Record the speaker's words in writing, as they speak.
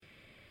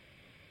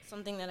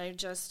something that I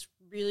just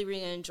really,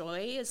 really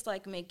enjoy is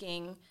like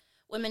making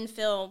women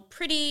feel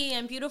pretty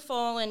and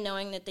beautiful and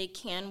knowing that they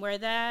can wear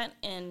that,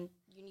 and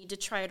you need to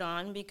try it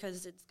on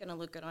because it's going to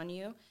look good on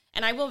you.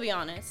 And I will be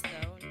honest, though.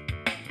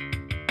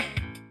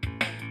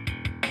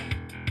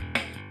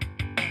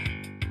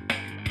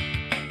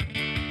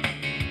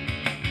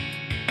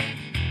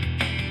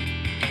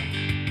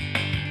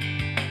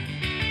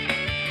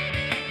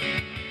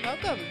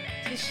 Welcome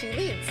to She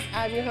Leads.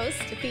 I'm your host,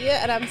 Thea,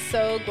 and I'm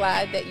so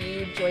glad that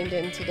you joined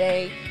in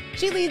today.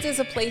 She Leads is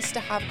a place to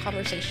have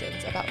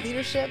conversations about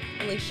leadership,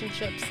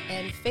 relationships,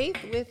 and faith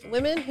with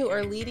women who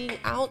are leading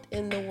out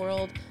in the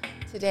world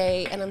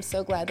today, and I'm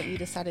so glad that you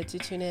decided to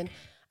tune in.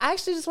 I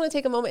actually just want to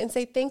take a moment and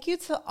say thank you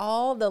to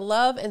all the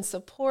love and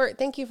support.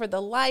 Thank you for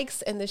the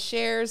likes and the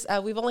shares.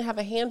 We've only have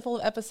a handful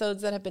of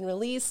episodes that have been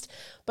released,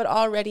 but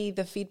already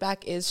the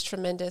feedback is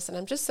tremendous, and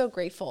I'm just so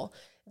grateful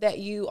that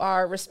you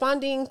are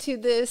responding to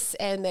this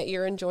and that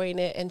you're enjoying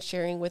it and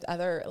sharing with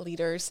other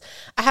leaders.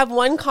 I have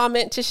one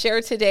comment to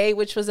share today,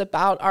 which was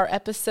about our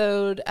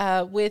episode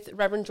with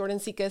Reverend Jordan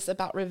Sekas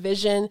about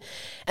revision.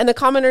 And the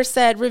commenter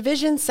said,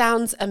 "Revision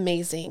sounds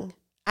amazing.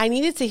 I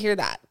needed to hear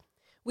that.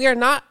 We are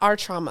not our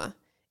trauma.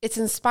 It's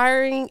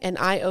inspiring and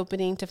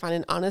eye-opening to find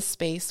an honest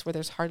space where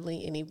there's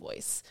hardly any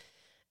voice."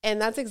 And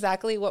that's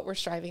exactly what we're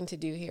striving to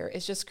do here,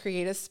 is just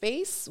create a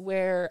space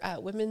where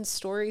women's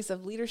stories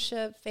of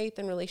leadership, faith,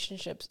 and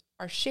relationships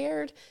are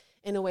shared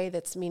in a way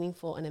that's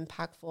meaningful and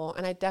impactful.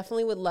 And I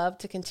definitely would love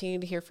to continue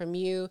to hear from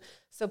you.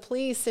 So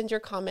please send your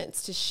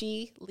comments to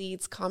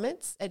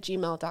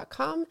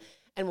sheleadscomments@gmail.com,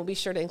 and we'll be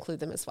sure to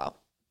include them as well.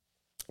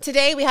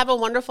 Today, we have a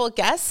wonderful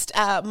guest.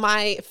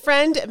 My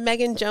friend,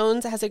 Meagan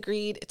Jones, has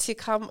agreed to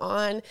come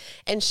on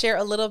and share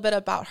a little bit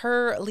about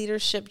her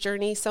leadership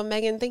journey. So,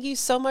 Meagan, thank you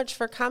so much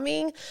for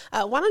coming.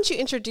 Why don't you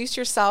introduce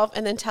yourself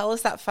and then tell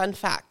us that fun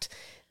fact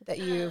that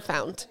you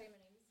found? Okay, my name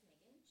is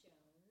Meagan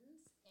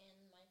Jones,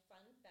 and my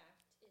fun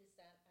fact is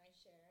that I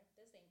share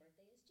the same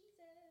birthday as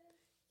Jesus.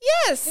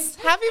 Yes,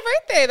 happy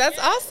birthday. That's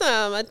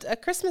awesome. A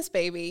Christmas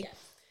baby. Yes.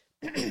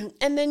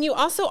 And then you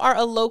also are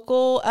a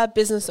local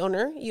business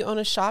owner. You own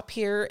a shop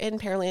here in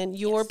Pearland,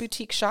 your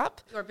boutique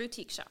shop. Your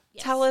boutique shop,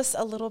 yes. Tell us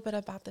a little bit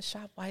about the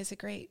shop. Why is it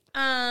great?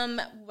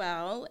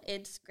 Well,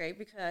 it's great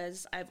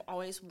because I've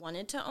always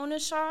wanted to own a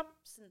shop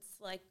since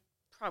like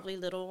probably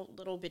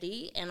little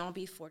bitty, and I'll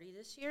be 40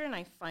 this year, and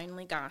I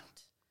finally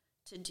got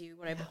to do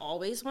what I've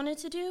always wanted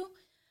to do.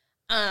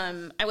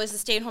 I was a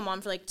stay-at-home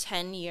mom for like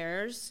 10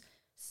 years,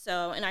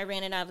 and I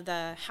ran it out of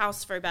the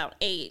house for about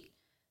 8.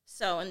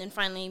 So, and then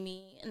finally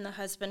me and the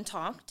husband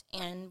talked,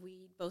 and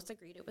we both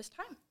agreed it was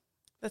time.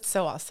 That's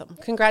so awesome.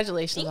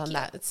 Congratulations on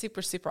that. It's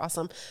super, super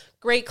awesome.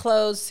 Great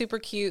clothes, super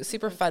cute,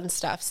 super fun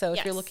stuff. So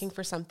if you're looking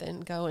for something,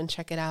 go and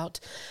check it out.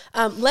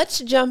 Let's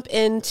jump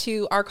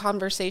into our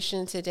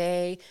conversation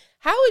today.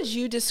 How would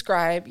you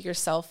describe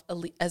yourself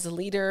as a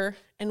leader,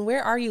 and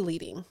where are you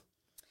leading?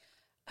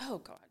 Oh,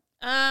 God.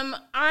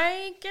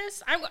 I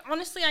guess,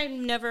 honestly, I've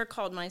never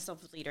called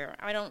myself a leader.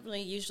 I don't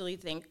really usually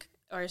think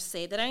or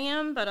say that I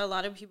am, but a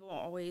lot of people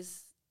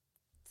always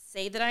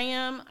say that I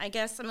am. I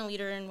guess I'm a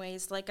leader in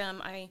ways like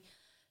I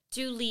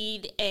do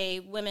lead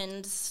a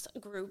women's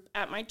group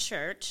at my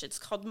church. It's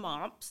called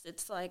MOPS.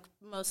 It's like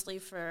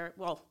mostly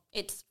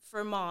it's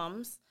for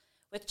moms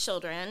with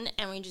children,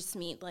 and we just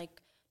meet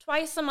like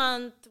twice a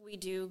month. We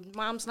do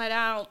mom's night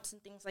out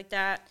and things like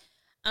that.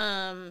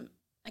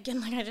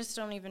 Again, like I just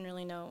don't even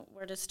really know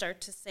where to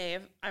start to say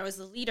if I was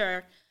a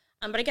leader,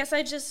 but I guess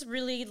I just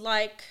really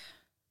like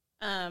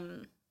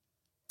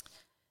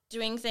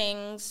doing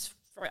things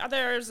for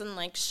others and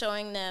like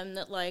showing them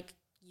that like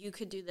you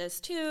could do this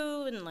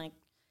too, and like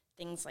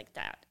things like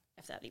that,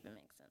 if that even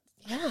makes sense.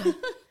 Yeah,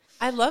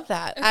 I love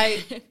that.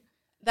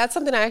 That's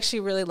something I actually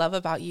really love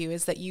about you,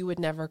 is that you would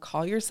never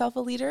call yourself a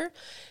leader.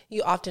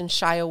 You often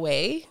shy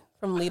away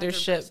from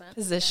leadership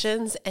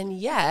positions, and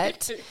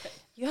yet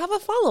you have a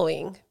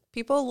following.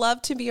 People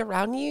love to be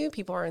around you.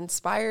 People are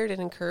inspired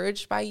and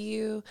encouraged by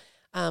you.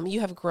 You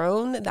have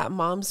grown that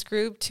moms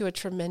group to a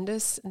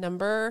tremendous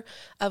number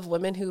of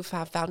women who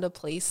have found a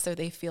place so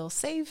they feel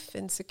safe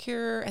and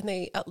secure.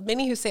 And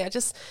many who say,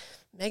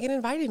 Meagan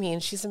invited me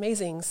and she's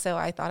amazing, so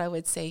I thought I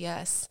would say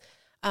yes.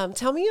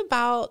 Tell me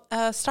about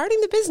starting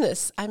the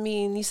business. I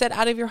mean, you said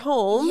out of your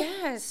home.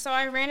 Yes. So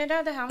I ran it out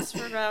of the house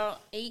for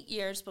about 8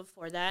 years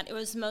before that. It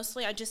was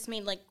mostly, I just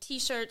made like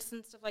T-shirts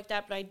and stuff like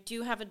that, but I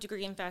do have a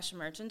degree in fashion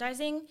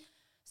merchandising.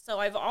 So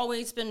I've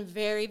always been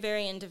very,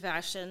 very into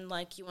fashion.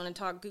 Like, you want to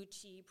talk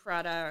Gucci,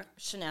 Prada,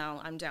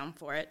 Chanel, I'm down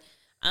for it.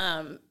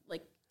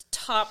 Like,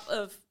 top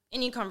of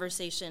any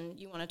conversation,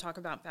 you want to talk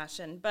about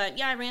fashion. But,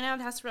 yeah, I ran out of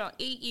the house for about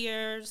 8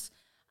 years.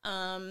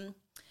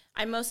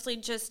 I mostly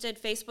just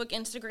did Facebook,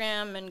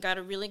 Instagram, and got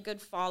a really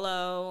good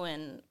follow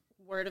and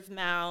word of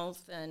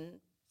mouth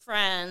and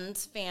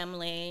friends,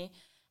 family.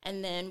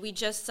 And then we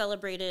just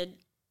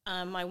celebrated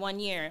my 1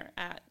 year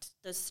at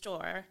the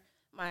store.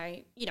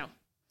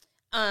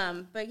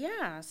 But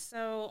yeah,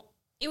 so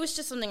it was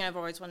just something I've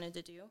always wanted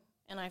to do,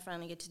 and I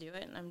finally get to do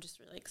it, and I'm just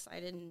really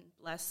excited and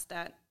blessed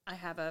that I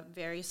have a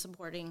very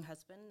supporting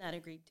husband that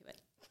agreed to it.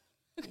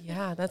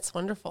 Yeah, that's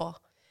wonderful.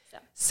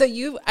 So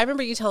I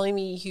remember you telling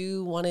me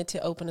you wanted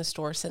to open a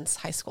store since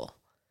high school.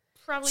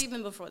 probably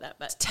even before that,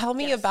 but Tell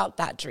me yes. about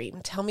that dream.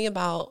 Tell me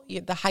about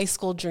the high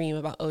school dream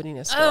about owning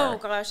a store. Oh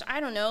gosh,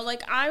 I don't know.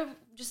 Like I've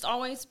just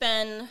always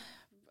been,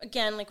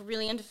 again, like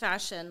really into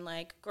fashion.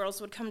 Like girls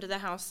would come to the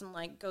house and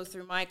like go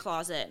through my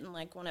closet and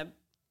like want to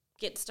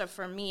get stuff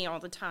from me all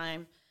the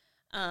time.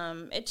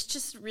 It's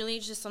just really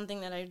just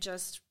something that I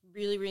just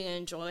really, really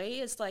enjoy.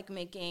 It's like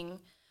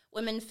making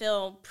women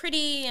feel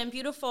pretty and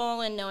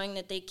beautiful and knowing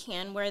that they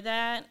can wear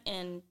that,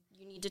 and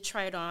you need to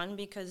try it on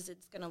because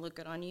it's going to look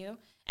good on you.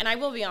 And I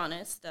will be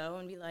honest, though,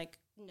 and be like,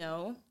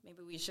 no,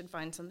 maybe we should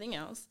find something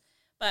else.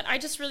 But I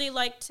just really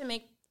like to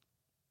make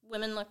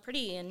women look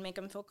pretty and make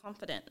them feel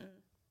confident, and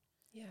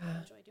I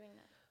enjoy doing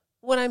that.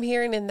 What I'm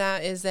hearing in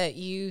that is that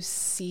you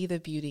see the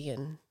beauty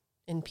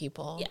in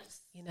people. Yes.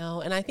 You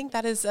know, and I think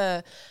that is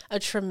a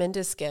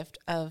tremendous gift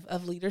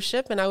of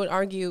leadership. And I would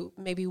argue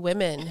maybe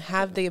women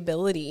have the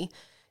ability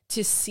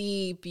to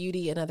see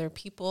beauty in other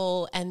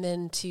people and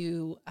then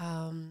to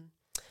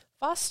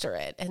foster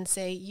it and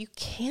say, you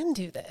can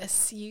do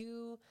this.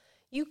 You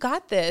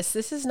got this.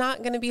 This is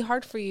not going to be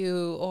hard for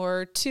you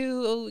or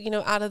too,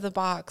 out of the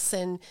box.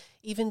 And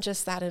even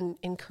just that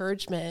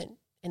encouragement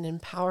and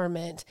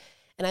empowerment.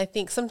 And I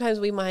think sometimes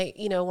we might,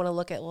 want to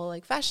look at, well,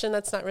 like fashion,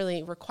 that's not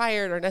really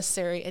required or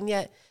necessary. And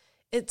yet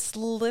it's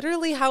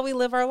literally how we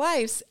live our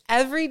lives.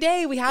 Every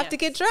day we have to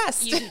get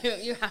dressed.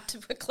 You have to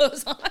put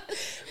clothes on.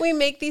 We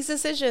make these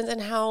decisions, and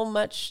how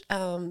much,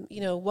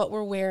 what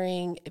we're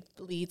wearing, it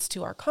leads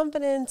to our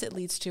confidence. It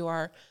leads to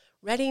our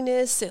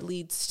readiness. It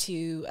leads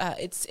to,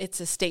 it's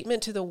a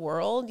statement to the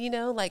world,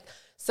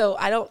 so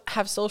I don't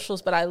have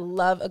socials, but I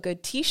love a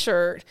good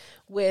t-shirt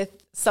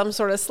with some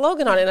sort of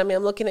slogan on it. I mean,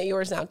 I'm looking at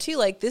yours now too.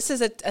 Like, this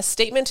is a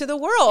statement to the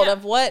world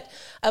of what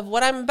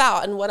I'm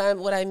about and what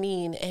I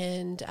mean.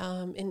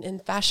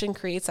 And fashion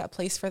creates that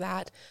place for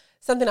that.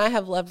 Something I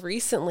have loved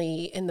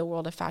recently in the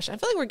world of fashion, I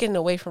feel like we're getting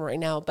away from it right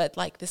now, but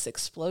like this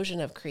explosion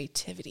of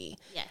creativity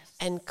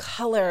and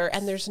color,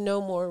 and there's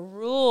no more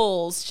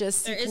rules.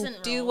 Just you can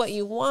do what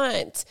you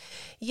want.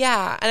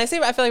 Yeah. And I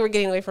feel like we're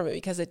getting away from it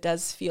because it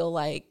does feel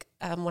like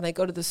when I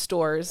go to the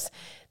stores,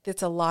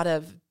 it's a lot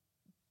of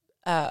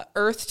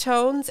earth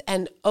tones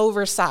and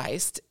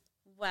oversized.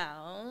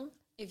 Well,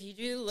 if you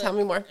do look, tell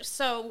me more.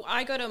 So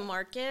I go to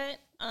Market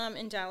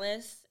in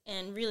Dallas,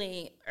 and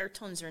really earth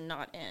tones are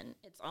not in.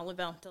 It's all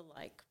about the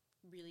like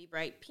really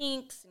bright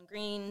pinks and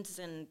greens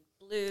and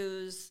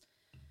blues.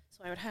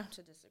 So I would have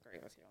to disagree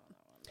with you on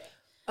that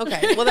one.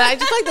 Okay, well, I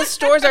just like the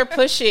stores are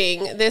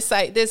pushing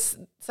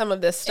some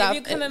of this stuff. If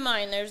you come in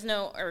mine, there's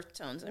no earth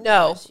tones.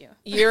 No,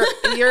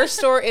 your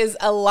store is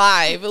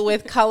alive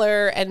with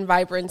color and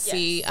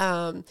vibrancy.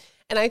 Yes.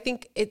 And I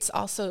think it's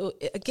also,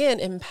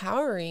 again,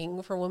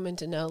 empowering for women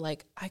to know,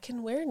 like, I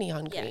can wear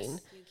neon green.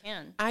 Yes, you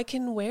can. I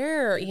can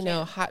wear,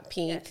 hot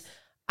pink. Yes.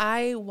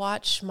 I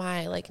watch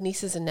my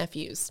nieces and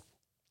nephews,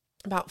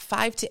 about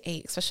 5 to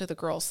 8, especially the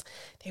girls.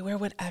 They wear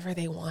whatever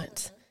they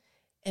want,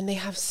 and they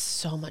have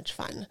so much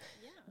fun.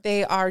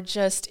 They are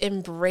just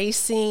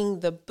embracing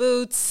the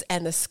boots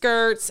and the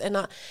skirts. And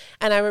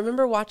I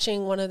remember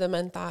watching one of them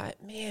and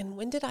thought, man,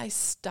 when did I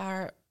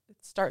start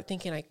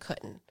thinking I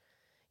couldn't?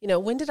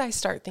 When did I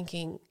start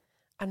thinking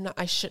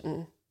I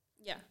shouldn't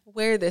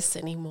wear this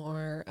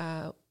anymore?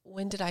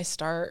 When did I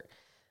start,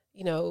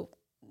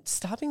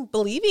 stopping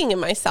believing in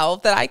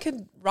myself that I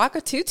could rock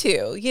a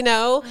tutu,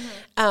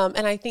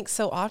 And I think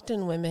so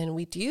often women,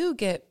 we do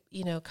get,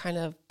 kind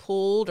of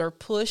pulled or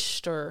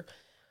pushed or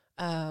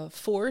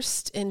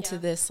forced into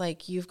this,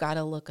 like, you've got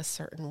to look a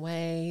certain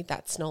way.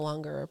 That's no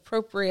longer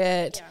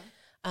appropriate.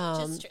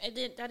 Yeah.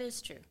 That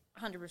is true.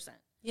 100%.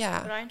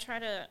 Yeah. But I try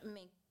to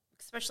make,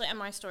 especially at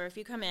my store, if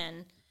you come in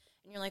and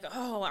you're like,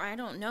 oh, I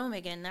don't know,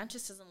 Meagan, that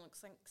just doesn't look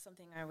like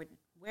something I would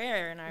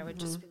wear. And I would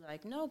just be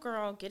like, no,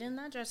 girl, get in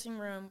that dressing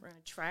room. We're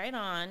going to try it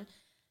on.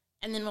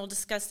 And then we'll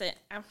discuss it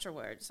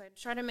afterwards. I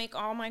try to make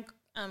all my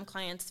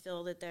clients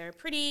feel that they're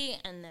pretty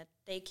and that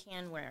they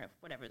can wear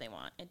whatever they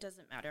want. It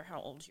doesn't matter how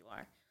old you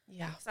are.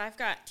 Yeah. So I've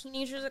got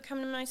teenagers that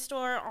come to my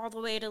store all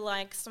the way to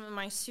like some of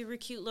my super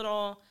cute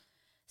little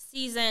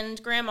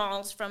seasoned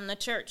grandmas from the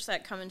church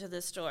that come into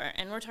the store.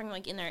 And we're talking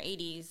like in their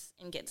 80s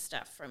and get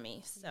stuff from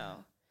me.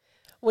 So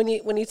when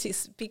you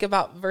speak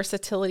about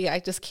versatility, I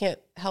just can't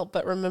help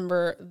but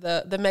remember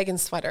the Meagan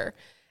sweater.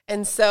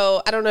 And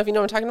so I don't know if you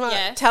know what I'm talking about.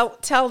 Yes.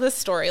 Tell this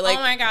story. Like,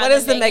 oh my God, what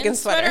is the Meagan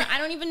sweater? I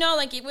don't even know.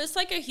 Like, it was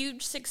like a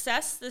huge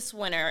success this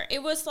winter.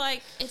 It was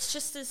like, it's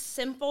just this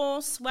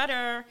simple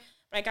sweater.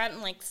 I got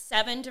in like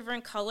 7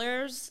 different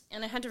colors,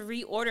 and I had to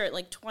reorder it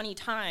like 20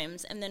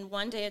 times. And then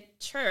one day at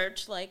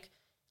church, like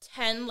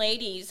 10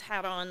 ladies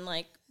had on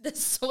like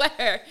this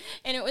sweater,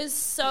 and it was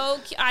so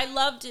cute. I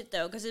loved it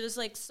though, because it was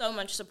like so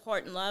much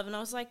support and love. And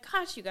I was like,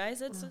 gosh, you guys,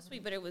 that's so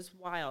sweet. But it was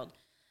wild.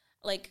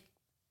 Like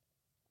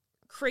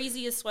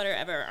craziest sweater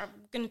ever. I'm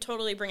going to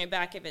totally bring it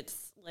back if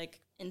it's like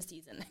in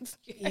season next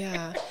year.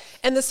 Yeah.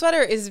 And the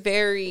sweater is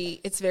very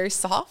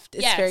soft.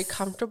 It's very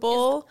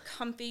comfortable. It's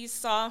comfy,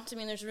 soft. I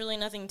mean, there's really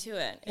nothing to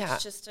it. Yeah.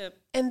 It's just a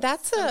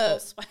simple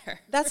sweater.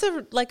 That's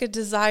like a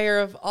desire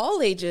of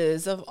all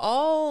ages, of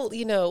all,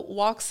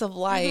 walks of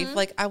life. Mm-hmm.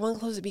 Like, I want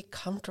clothes to be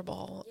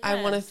comfortable. Yes.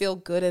 I want to feel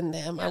good in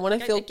them. Yeah, I want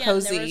to feel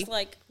cozy. There was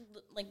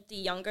like the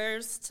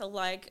youngers to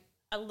like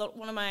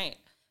one of my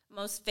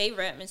most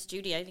favorite, Miss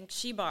Judy, I think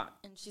she bought,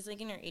 and she's like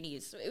in her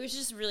 80s. So it was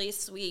just really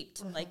sweet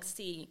to like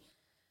see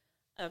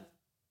a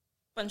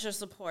bunch of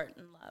support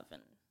and love,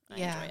 and I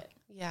enjoy it.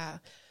 Yeah.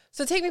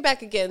 So take me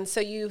back again. So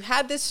you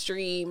had this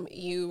dream,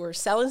 you were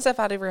selling stuff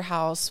out of your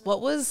house.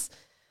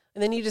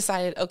 And then you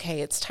decided,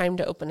 okay, it's time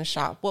to open a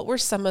shop. What were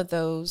some of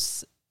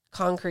those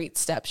concrete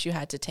steps you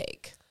had to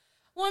take?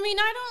 Well, I mean,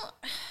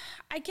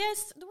 I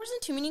guess there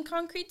wasn't too many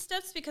concrete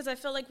steps because I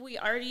feel like we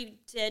already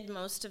did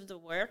most of the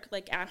work.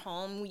 Like at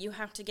home, you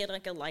have to get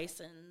like a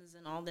license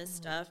and all this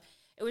stuff.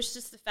 It was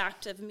just the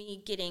fact of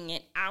me getting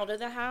it out of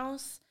the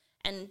house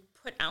and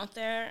put out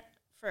there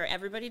for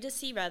everybody to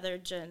see rather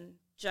than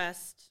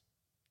just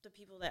the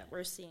people that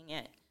were seeing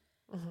it,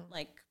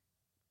 like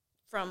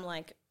from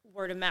like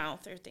word of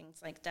mouth or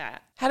things like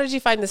that. How did you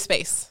find the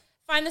space?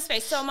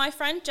 So my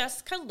friend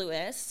Jessica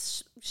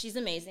Lewis, she's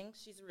amazing.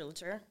 She's a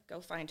realtor.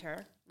 Go find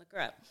her. Look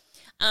her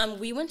up.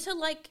 We went to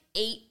like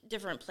 8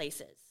 different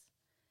places.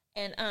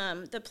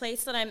 And the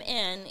place that I'm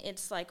in,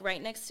 it's like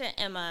right next to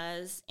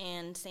Emma's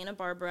and Santa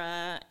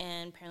Barbara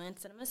and Pearland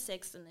Cinema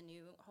 6 and the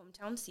new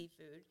Hometown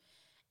Seafood.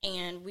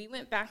 And we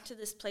went back to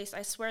this place,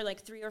 I swear,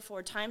 like 3 or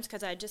 4 times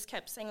because I just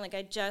kept saying, like,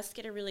 I just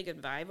get a really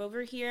good vibe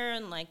over here.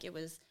 And, like, it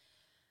was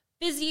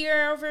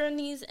busier over in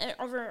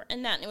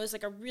that. And it was,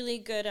 like, a really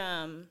good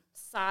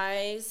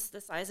size.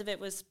 The size of it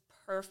was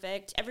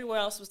perfect. Everywhere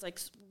else was, like,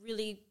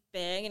 really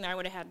big. And I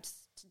would have had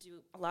to do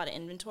a lot of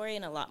inventory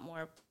and a lot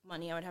more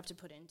money I would have to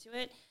put into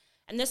it.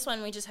 And this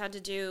one, we just had to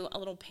do a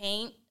little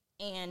paint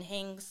and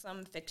hang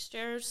some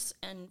fixtures.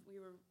 And we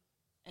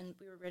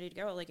were ready to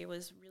go. Like, it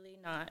was really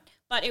not,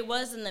 but it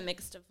was in the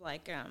mix of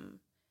like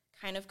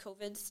kind of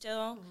COVID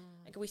still.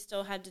 Like, we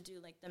still had to do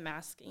like the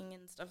masking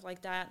and stuff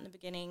like that in the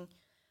beginning,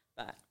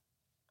 but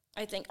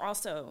I think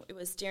also it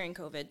was during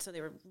COVID, so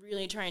they were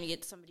really trying to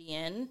get somebody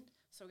in,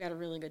 so we got a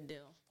really good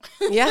deal.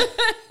 Yeah,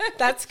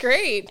 that's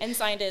great. And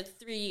signed a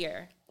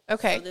 3-year.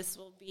 Okay. So this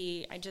will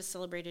be, I just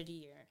celebrated a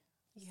year.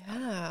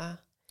 Yeah.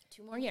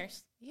 2 more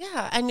years.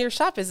 Yeah, and your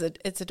shop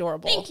it's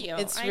adorable. Thank you.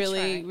 It's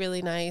really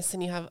really nice,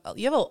 and you have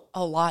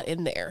a lot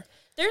in there.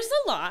 There's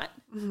a lot.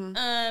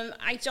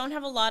 I don't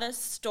have a lot of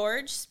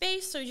storage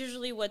space, so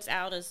usually what's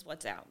out is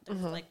what's out.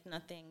 There's like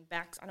nothing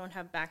back. I don't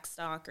have back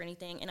stock or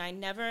anything, and I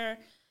never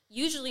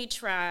usually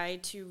try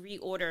to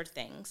reorder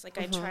things. Like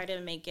I try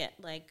to make it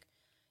like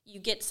you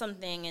get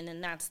something and then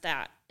that's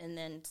that, and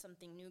then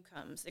something new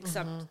comes.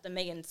 Except the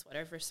Meagan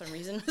sweater for some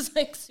reason was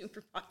like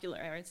super popular.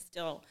 I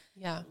still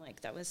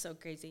like that was so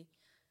crazy.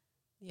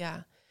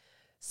 Yeah.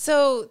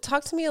 So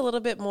talk to me a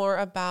little bit more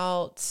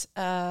about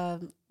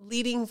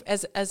leading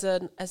as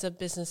a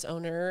business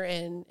owner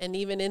and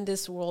even in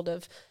this world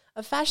of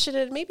fashion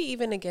and maybe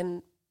even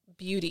again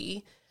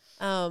beauty.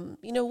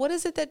 What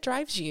is it that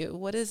drives you?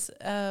 What is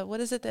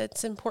it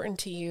that's important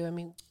to you? I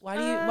mean,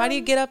 why do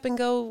you get up and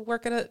go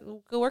work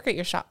at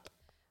your shop?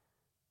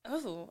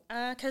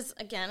 Because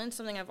again, it's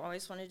something I've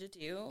always wanted to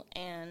do,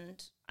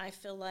 and I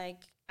feel like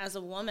as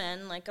a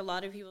woman, like a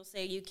lot of people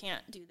say you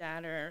can't do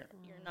that or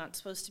you're not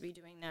supposed to be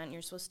doing that and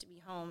you're supposed to be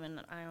home,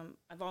 and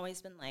I've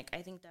always been like,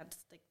 I think that's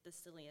like the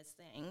silliest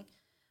thing.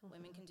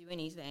 Women can do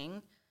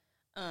anything.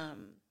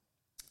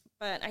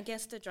 But I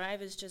guess the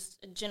drive is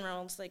just in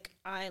general, it's like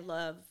I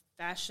love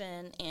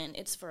fashion and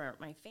it's for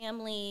my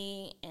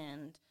family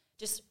and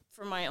just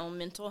for my own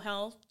mental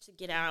health to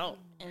get out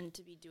and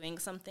to be doing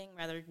something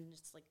rather than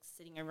just like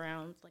sitting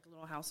around like a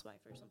little housewife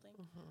or something.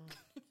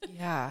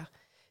 Yeah.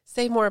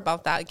 Say more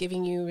about that,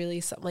 giving you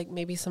really some, like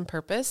maybe some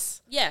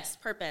purpose. Yes,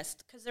 purpose.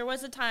 Because there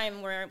was a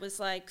time where it was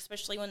like,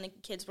 especially when the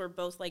kids were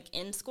both like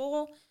in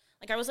school,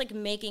 like I was like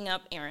making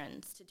up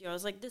errands to do. I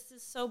was like, this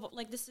is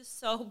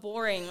so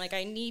boring. Like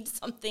I need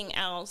something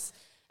else.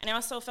 And I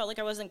also felt like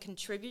I wasn't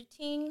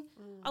contributing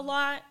a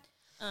lot.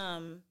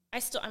 I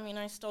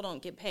still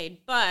don't get paid,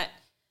 but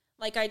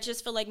like I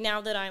just feel like now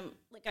that I'm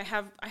like I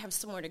have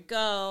somewhere to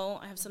go,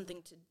 I have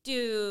something to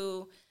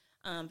do.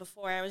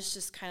 Before I was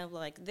just kind of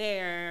like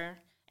there.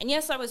 And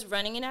yes, I was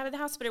running it out of the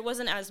house, but it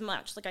wasn't as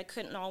much. Like I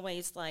couldn't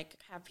always like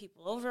have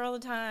people over all the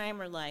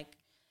time or like,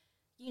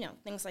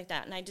 things like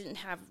that. And I didn't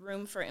have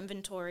room for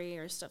inventory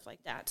or stuff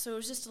like that. So it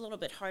was just a little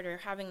bit harder.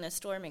 Having the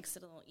store makes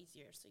it a little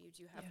easier. So you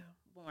do have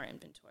more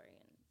inventory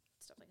and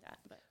stuff like that.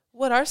 But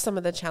what are some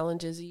of the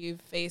challenges you've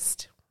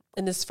faced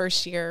in this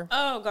first year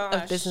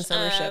of business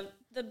ownership?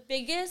 The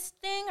biggest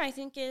thing I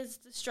think is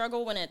the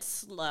struggle when it's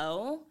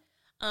slow.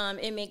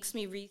 It makes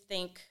me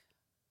rethink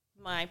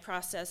my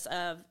process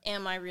of,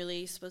 am I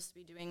really supposed to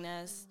be doing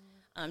this?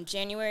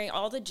 January,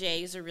 all the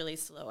J's are really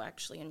slow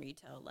actually in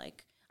retail.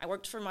 Like I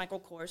worked for Michael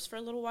Kors for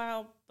a little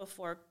while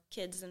before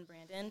kids and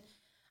Brandon.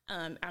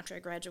 after I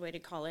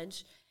graduated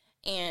college.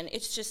 And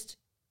it's just,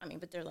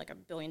 but they're like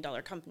 $1 billion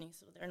company,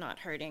 so they're not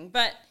hurting.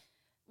 But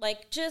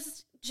like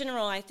just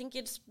general, I think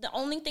it's the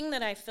only thing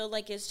that I feel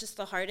like is just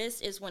the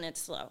hardest is when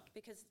it's slow,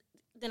 because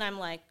then I'm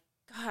like,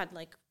 God,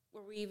 like,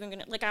 were we even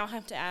gonna, like, I'll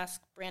have to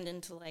ask Brandon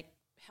to like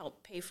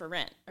help pay for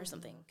rent or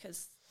something,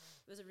 because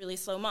it was a really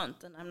slow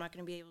month and I'm not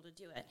going to be able to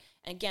do it.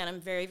 And again, I'm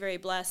very, very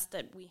blessed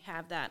that we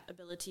have that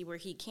ability where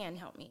he can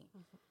help me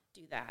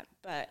do that.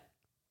 But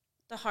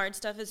the hard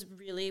stuff is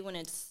really when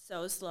it's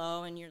so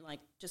slow and you're like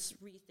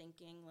just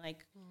rethinking,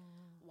 like,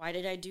 why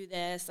did I do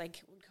this?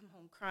 Like, would come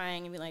home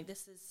crying and be like,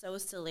 this is so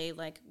silly.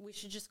 Like, we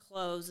should just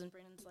close. And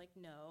Brandon's like,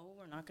 no,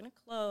 we're not going to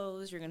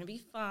close. You're going to be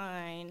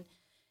fine.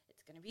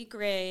 It's going to be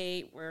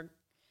great.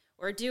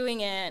 We're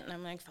doing it. And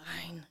I'm like,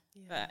 fine.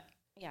 Yeah. But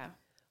yeah.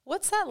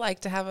 What's that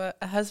like to have a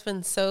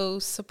husband so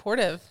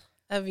supportive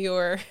of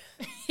your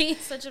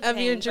he's such a of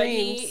pain, your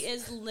dreams? But he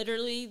is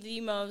literally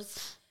the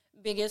most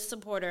biggest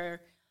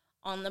supporter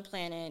on the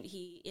planet.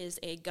 He is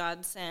a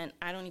godsend.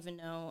 I don't even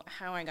know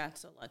how I got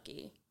so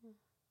lucky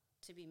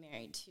to be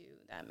married to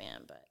that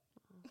man, but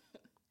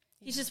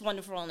he's just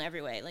wonderful in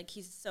every way. Like,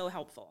 he's so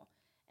helpful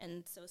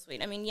and so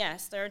sweet. I mean,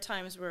 yes, there are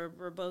times where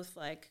we're both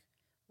like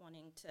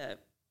wanting to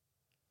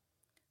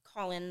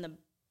call in the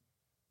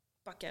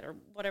bucket or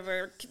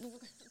whatever.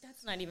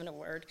 That's not even a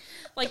word.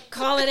 Like,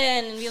 call it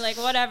in and be like,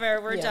 whatever,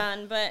 we're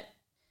done. But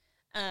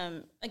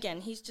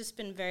again, he's just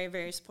been very,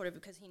 very supportive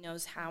because he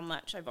knows how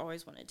much I've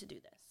always wanted to do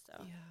this.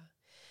 So yeah,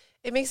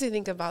 it makes me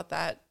think about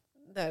that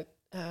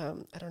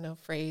I don't know,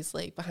 phrase,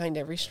 like, behind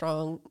every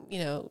strong,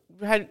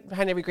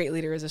 behind every great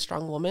leader is a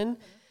strong woman,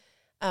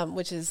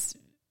 which is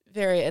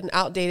very an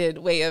outdated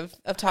way of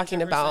talking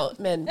 100%. About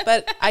men.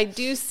 But I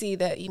do see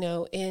that,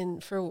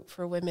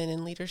 for women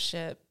in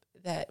leadership,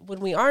 that when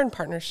we are in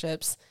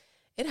partnerships,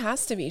 it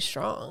has to be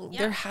strong.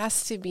 Yeah. There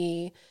has to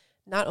be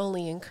not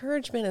only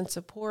encouragement and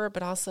support,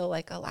 but also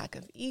like a lack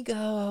of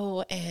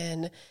ego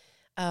and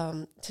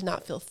to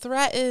not feel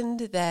threatened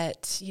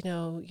that,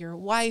 your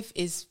wife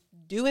is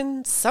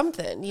doing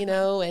something,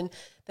 and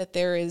that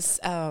there is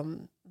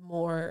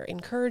more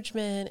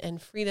encouragement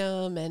and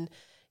freedom. And,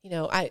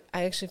 I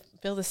actually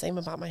feel the same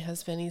about my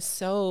husband. He's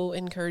so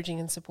encouraging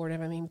and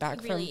supportive. I mean,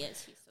 back he really from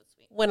is. He's so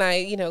sweet. When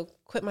I,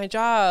 quit my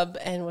job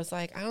and was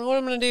like, I don't know what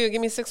I'm going to do.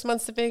 Give me 6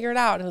 months to figure it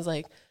out. And I was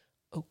like,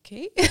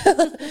 okay,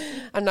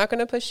 I'm not going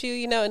to push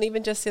you, and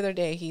even just the other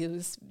day, he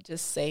was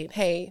just saying,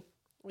 hey,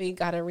 we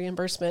got a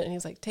reimbursement. And he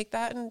was like, take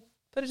that and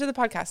put it to the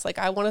podcast. Like,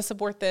 I want to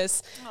support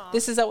this. Aww.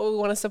 This is what we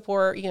want to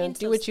support,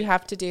 do what you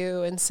have to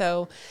do. And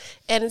so,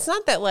 and it's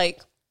not that like,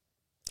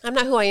 I'm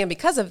not who I am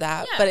because of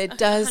that, but it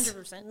does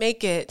 100%.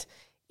 Make it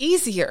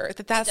easier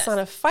that's not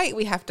a fight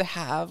we have to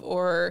have,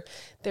 or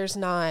there's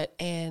not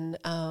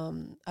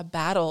a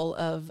battle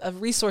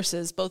of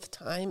resources, both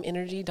time,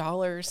 energy,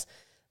 dollars,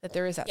 that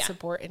there is that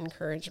support and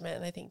encouragement.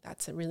 And I think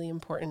that's really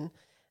important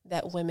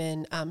that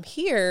women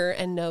hear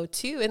and know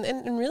too.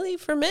 And really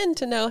for men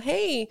to know,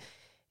 hey,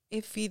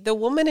 if the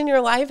woman in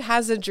your life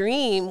has a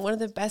dream, one of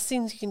the best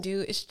things you can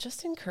do is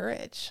just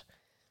encourage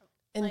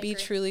and be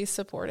truly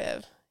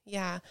supportive.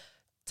 Yeah.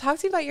 Talk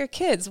to me about your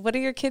kids. What do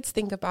your kids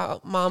think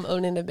about mom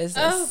owning a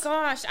business? Oh,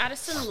 gosh.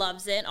 Addison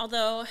loves it,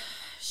 although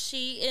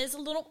she is a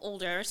little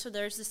older. So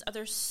there's this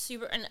other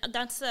and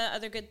that's the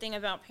other good thing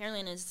about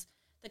Pearland is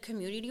the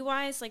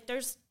community-wise. Like,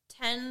 there's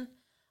 10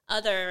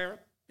 other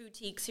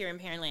boutiques here in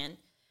Pearland.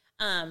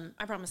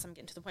 I promise I'm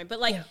getting to the point.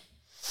 But, like,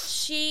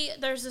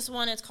 there's this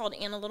one, it's called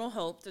Anna Little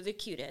Hope. They're the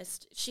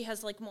cutest. She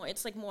has, like,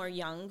 more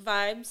young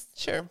vibes.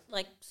 Sure.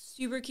 Like,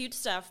 super cute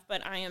stuff,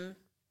 but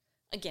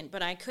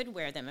but I could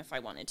wear them if I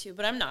wanted to,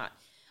 but I'm not.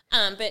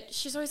 But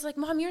she's always like,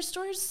 Mom, your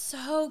store is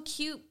so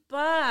cute,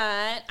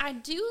 but I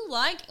do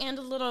like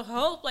Anna Little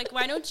Hope. Like,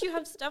 why don't you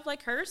have stuff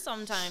like her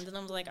sometimes? And I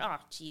was like, oh,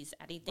 geez,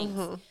 Addie, thanks.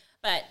 Mm-hmm.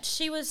 But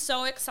she was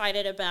so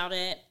excited about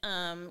it.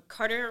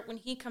 Carter, when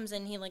he comes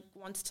in, he like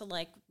wants to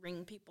like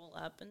ring people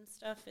up and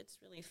stuff. It's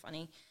really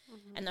funny.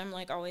 Mm-hmm. And I'm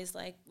like always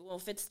like, well,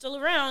 if it's still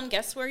around,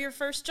 guess where your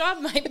first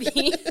job might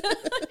be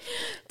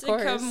to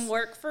come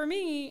work for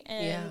me.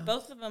 And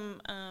both of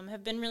them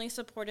have been really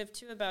supportive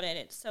too about it.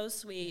 It's so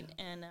sweet.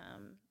 And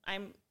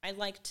I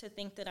like to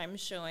think that I'm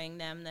showing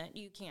them that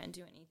you can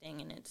do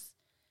anything. And it's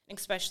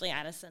especially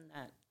Addison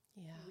that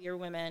we are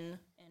women.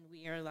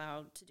 We are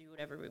allowed to do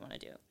whatever we want to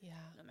do,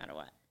 no matter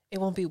what.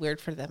 It won't be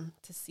weird for them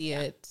to see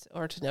it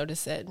or to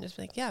notice it and just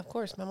be like, yeah, of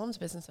course, my mom's a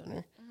business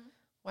owner. Mm-hmm.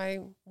 Why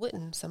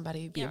wouldn't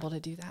somebody be able to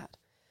do that?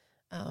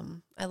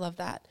 I love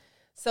that.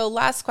 So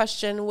last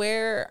question,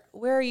 where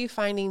are you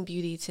finding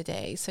beauty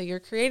today? So you're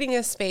creating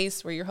a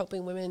space where you're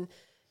hoping women,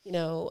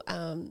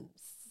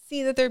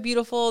 see that they're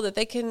beautiful, that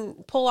they can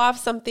pull off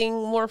something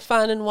more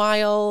fun and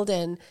wild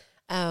and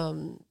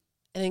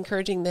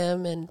encouraging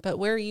them. But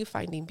where are you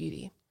finding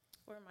beauty?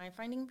 Am I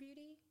finding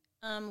beauty?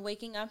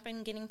 Waking up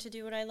and getting to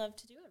do what I love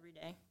to do every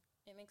day.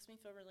 It makes me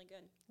feel really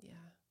good. Yeah.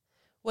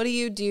 What do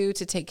you do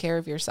to take care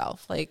of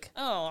yourself? Like,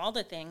 all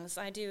the things.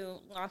 I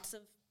do lots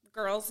of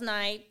girls'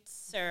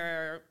 nights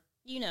or,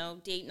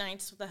 date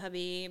nights with the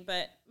hubby,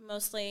 but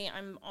mostly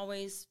I'm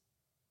always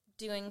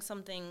doing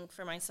something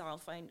for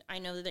myself. I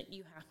know that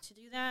you have to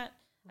do that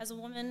as a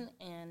woman,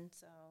 and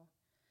so,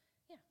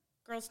 yeah,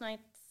 girls'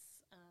 nights,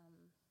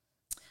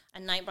 a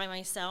night by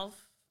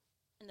myself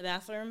in the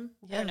bathroom.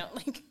 I don't know,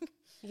 like,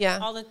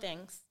 all the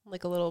things.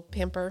 Like a little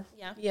pamper.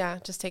 Yeah. Yeah,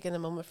 just taking a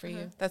moment for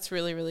you. That's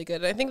really, really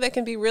good. And I think that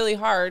can be really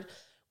hard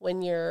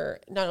when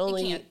you're not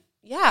only,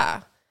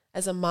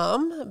 as a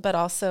mom, but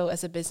also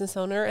as a business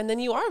owner. And then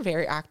you are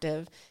very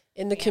active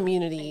in the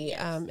community,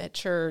 at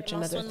church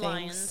and other things.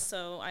 Lions,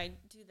 so I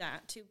do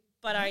that too.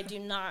 But I do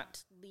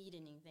not lead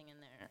anything in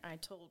there. I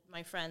told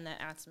my friend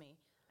that asked me,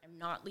 I'm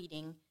not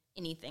leading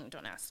anything.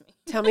 Don't ask me.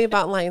 Tell me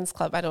about Lions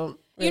Club. I don't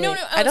really,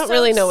 I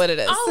really know what it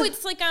is. Oh,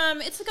 it's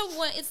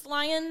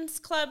Lions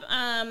Club.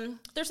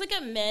 There's like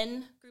a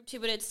men group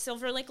too, but it's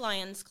Silver Lake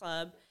Lions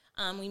Club.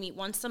 We meet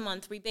once a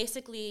month. We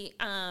basically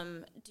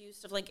do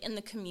stuff like in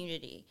the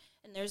community.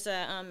 And there's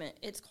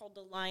it's called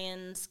the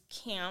Lions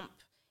Camp.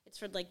 It's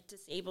for like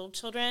disabled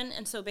children.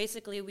 And so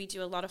basically we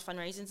do a lot of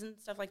fundraisings and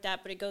stuff like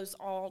that, but it goes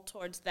all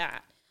towards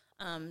that.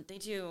 They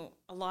do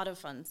a lot of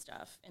fun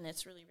stuff, and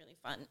it's really, really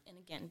fun. And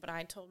again, but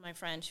I told my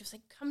friend, she was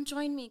like, come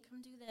join me,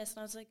 come do this. And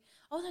I was like,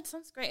 oh, that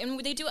sounds great. And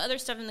they do other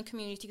stuff in the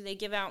community too. They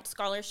give out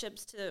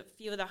scholarships to a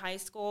few of the high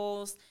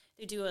schools.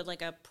 They do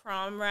a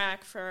prom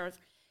rack for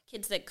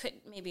kids that could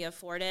maybe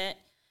afford it.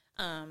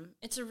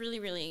 It's a really,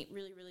 really,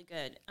 really, really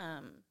good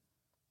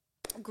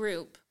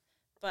group.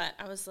 But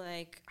I was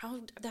like,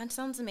 oh, that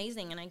sounds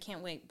amazing, and I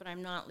can't wait, but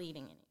I'm not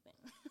leading anything.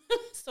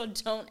 So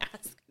don't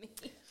ask me.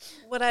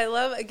 What I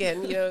love,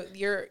 again,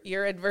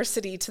 your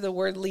adversity to the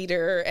word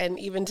leader and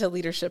even to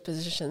leadership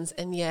positions,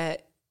 and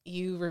yet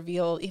you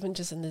reveal, even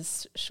just in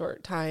this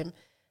short time,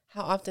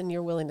 how often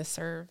you're willing to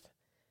serve,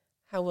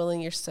 how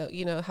willing you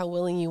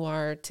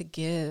are to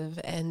give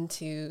and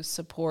to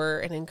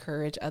support and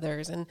encourage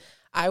others. And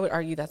I would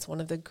argue that's one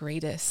of the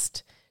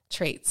greatest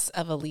traits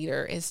of a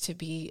leader, is to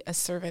be a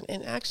servant.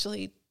 And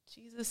actually,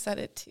 Jesus said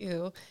it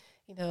too.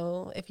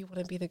 If you want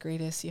to be the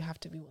greatest, you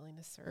have to be willing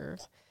to serve.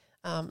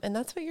 And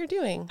that's what you're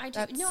doing. I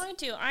do. No, I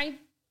do. I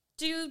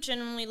do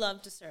genuinely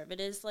love to serve.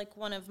 It is like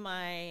one of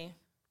my,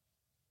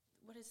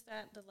 what is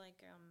that?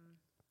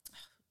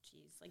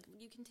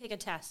 You can take a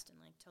test and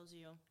tells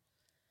you.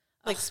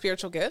 Like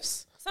spiritual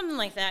gifts? Something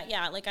like that.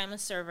 Yeah. Like I'm a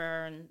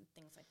server and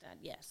things like that.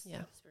 Yes.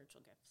 Yeah. Spiritual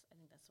gifts. I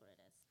think that's what it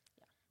is.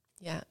 Yeah.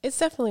 Yeah. It's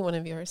definitely one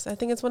of yours. I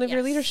think it's one of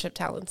your leadership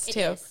talents too.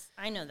 It is.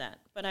 I know that,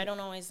 but I don't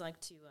always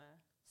like to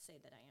say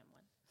that I am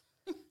one.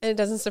 And it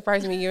doesn't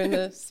surprise me. You're in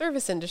the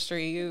service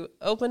industry. You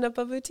opened up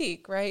a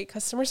boutique, right?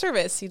 Customer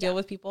service. You deal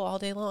with people all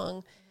day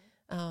long.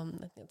 I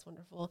think that's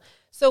wonderful.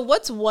 So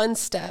what's one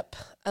step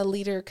a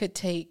leader could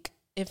take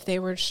if they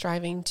were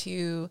striving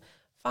to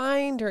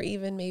find or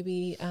even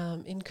maybe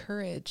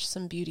encourage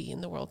some beauty in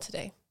the world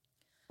today?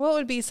 What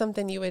would be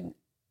something you would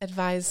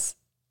advise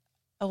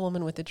a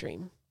woman with a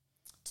dream?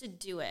 To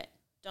do it.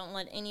 Don't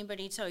let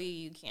anybody tell you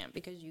you can't,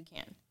 because you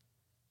can.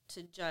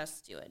 To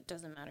just do it.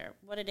 Doesn't matter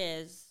what it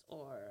is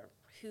or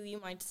who you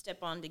might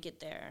step on to get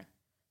there.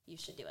 You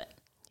should do it.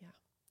 Yeah,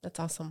 that's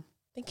awesome.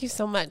 Thank you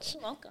so much.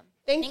 You're welcome.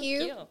 Thank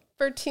you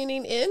for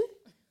tuning in.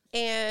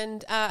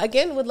 And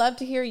again, would love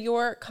to hear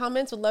your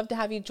comments. Would love to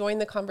have you join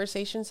the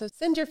conversation. So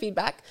send your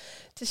feedback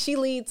to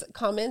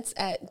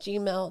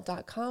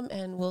sheleadscomments@gmail.com,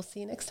 and we'll see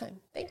you next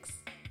time. Thanks.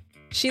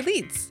 She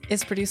Leads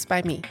is produced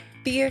by me,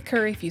 Thea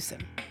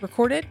Curry-Fusen,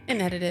 recorded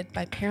and edited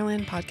by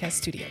Pearland Podcast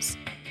Studios.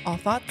 All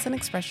thoughts and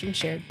expressions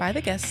shared by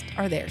the guest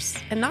are theirs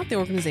and not the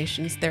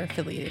organizations they're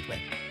affiliated with.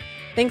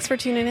 Thanks for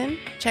tuning in.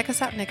 Check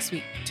us out next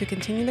week to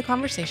continue the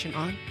conversation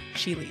on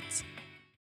She Leads.